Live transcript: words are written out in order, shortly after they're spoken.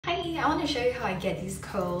I want to show you how I get these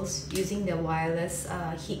curls using the wireless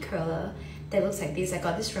heat curler that looks like this. I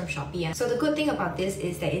got this from Shopee. So the good thing about this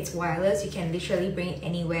is that it's wireless. You can literally bring it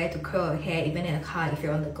anywhere to curl your hair, even in a car if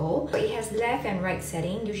you're on the go. But it has left and right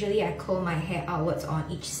setting. Usually I curl my hair outwards on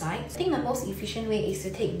each side. I think the most efficient way is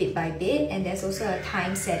to take bit by bit, and there's also a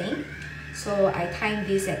time setting. So I time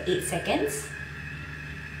this at 8 seconds.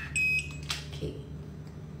 Okay,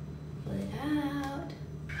 pull it out.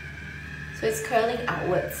 So it's curling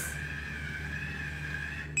outwards.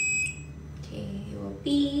 Okay, it will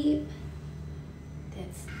beep.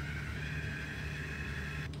 That's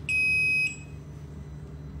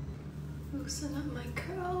loosen up my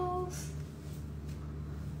curls.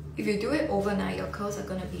 If you do it overnight, your curls are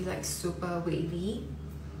gonna be like super wavy.